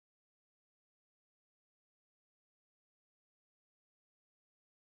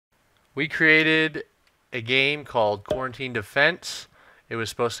We created a game called Quarantine Defense. It was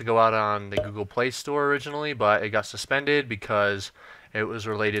supposed to go out on the Google Play Store originally, but it got suspended because it was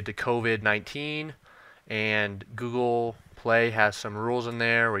related to COVID-19, and Google Play has some rules in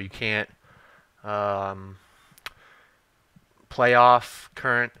there where you can't um, play off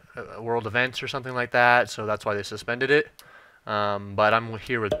current world events or something like that, so that's why they suspended it. But I'm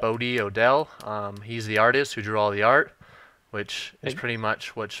here with Bodie Odell. He's the artist who drew all the art, which is Like, pretty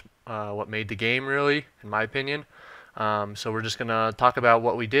much what made the game, really, in my opinion. So we're just gonna talk about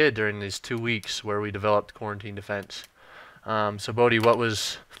what we did during these 2 weeks where we developed Quarantine Defense. So Bodie, what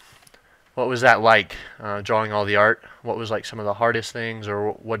was that like, drawing all the art? What was like some of the hardest things,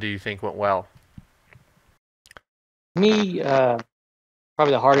 or what do you think went well? me,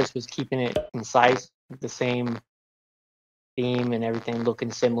 probably the hardest was keeping it concise, the same theme and everything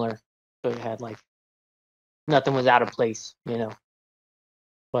looking similar. So it had like nothing was out of place.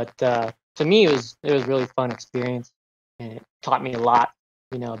 But to me, it was really fun experience, and it taught me a lot,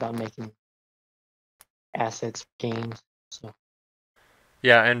 about making assets for games. So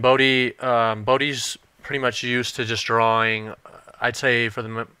Yeah, and Bodie's pretty much used to just drawing. I'd say for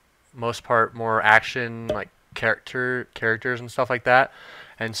the most part, more action, like characters and stuff like that.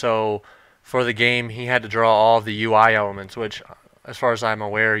 And so for the game, he had to draw all of the UI elements, which, as far as I'm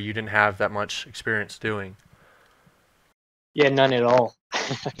aware, you didn't have that much experience doing. yeah, none at all.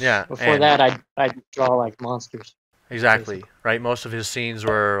 Yeah, Before and that, I'd draw like monsters, exactly, basically. right? Most of his scenes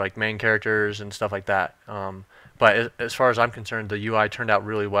were like main characters and stuff like that. But as far as I'm concerned, the UI turned out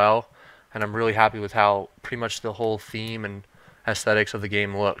really well, and I'm really happy with how pretty much the whole theme and aesthetics of the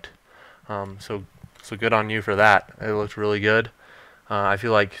game looked. So good on you for that. It looked really good. I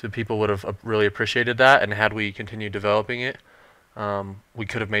feel like the people would have really appreciated that, and had we continued developing it, we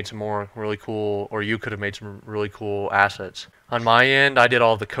could have made some more really cool, or you could have made some really cool assets. On my end, I did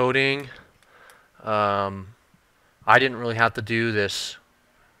all the coding. Um, I didn't really have to do this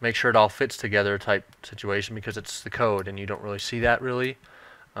make sure it all fits together type situation because it's the code and you don't really see that really.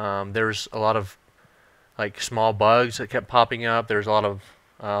 There's a lot of like small bugs that kept popping up. There's a lot of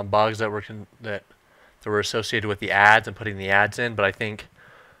bugs that were associated with the ads and putting the ads in, but I think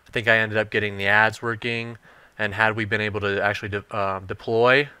I ended up getting the ads working. And had we been able to actually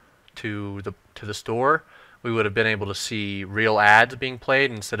deploy to the store, we would have been able to see real ads being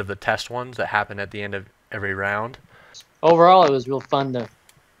played instead of the test ones that happen at the end of every round. Overall, it was real fun to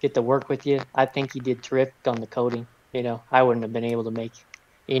get to work with you. I think you did terrific on the coding. I wouldn't have been able to make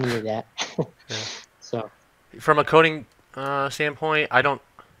any of that. Yeah. So From a coding standpoint, I don't,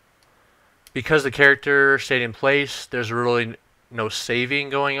 because the character stayed in place. There's really no saving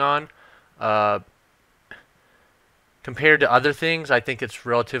going on. Uh, Compared to other things, I think it's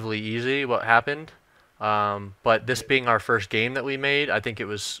relatively easy what happened. But this being our first game that we made, I think it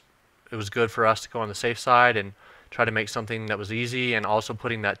was good for us to go on the safe side and try to make something that was easy, and also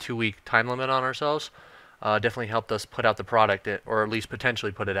putting that 2 week time limit on ourselves definitely helped us put out the product, or at least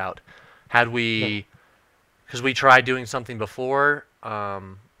potentially put it out. Had no, we, because we tried doing something before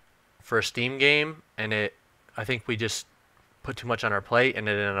for a Steam game, and I think we just put too much on our plate, and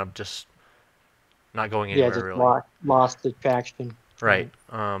it ended up just not going yeah, anywhere just really. lost the traction from Right. it.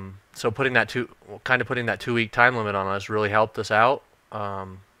 So putting that 2 week time limit on us really helped us out.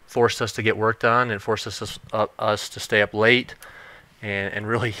 Forced us to get work done, and forced us to stay up late and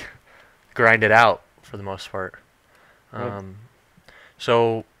really grind it out for the most part. Right. Um,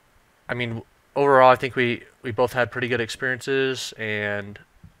 so, I mean, overall, I think we both had pretty good experiences, and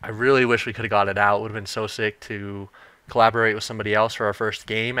I really wish we could have got it out. It would have been so sick to collaborate with somebody else for our first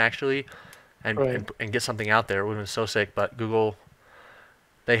game, actually, and, Right. and, and get something out there. It would have been so sick, but Google,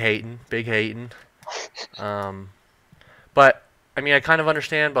 they hating, big hating. Um, but I mean, I kind of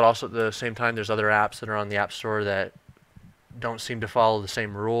understand, but also at the same time, there's other apps that are on the App Store that don't seem to follow the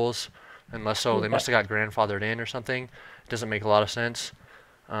same rules, unless so they Yeah, must have got grandfathered in or something. It doesn't make a lot of sense.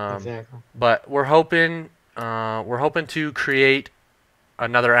 Um, exactly. but we're hoping to create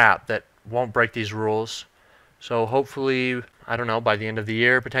another app that won't break these rules. So hopefully, I don't know, by the end of the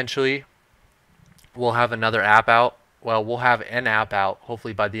year potentially, we'll have another app out. Well, we'll have an app out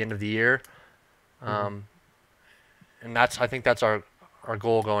hopefully by the end of the year. Hmm. Um, and I think that's our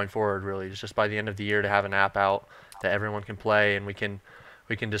goal going forward. Really, is just by the end of the year to have an app out that everyone can play, and we can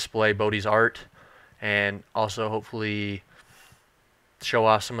display Bodhi's art, and also hopefully show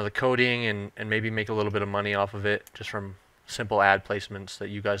off some of the coding, and maybe make a little bit of money off of it just from simple ad placements that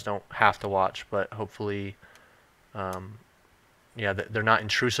you guys don't have to watch, but hopefully, um, yeah, they're not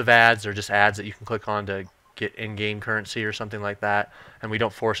intrusive ads. They're just ads that you can click on to get in-game currency or something like that, and we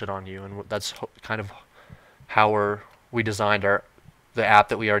don't force it on you. And that's kind of how we designed the app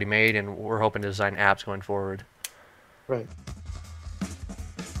that we already made, and we're hoping to design apps going forward. Right.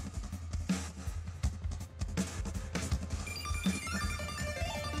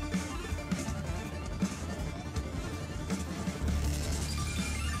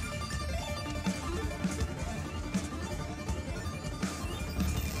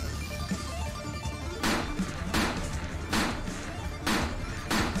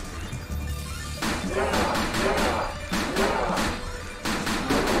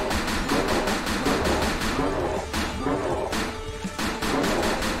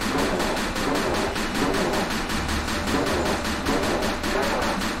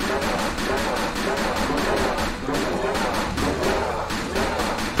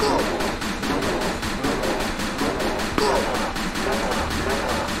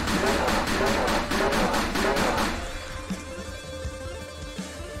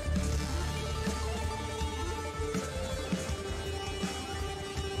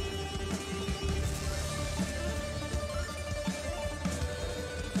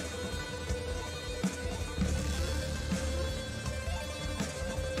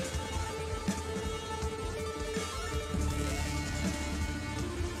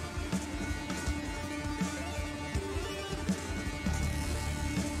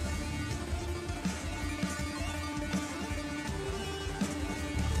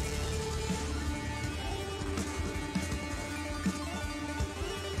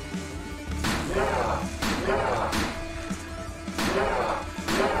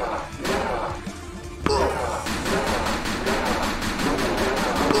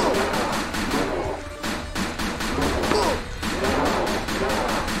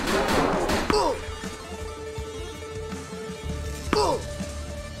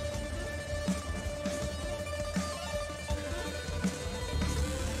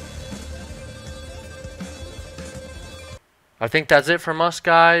 I think that's it from us,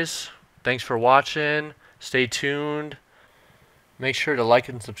 guys. Thanks for watching. Stay tuned. Make sure to like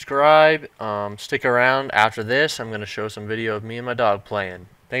and subscribe. Stick around after this. I'm going to show some video of me and my dog playing.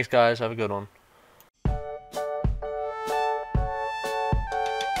 Thanks, guys. Have a good one.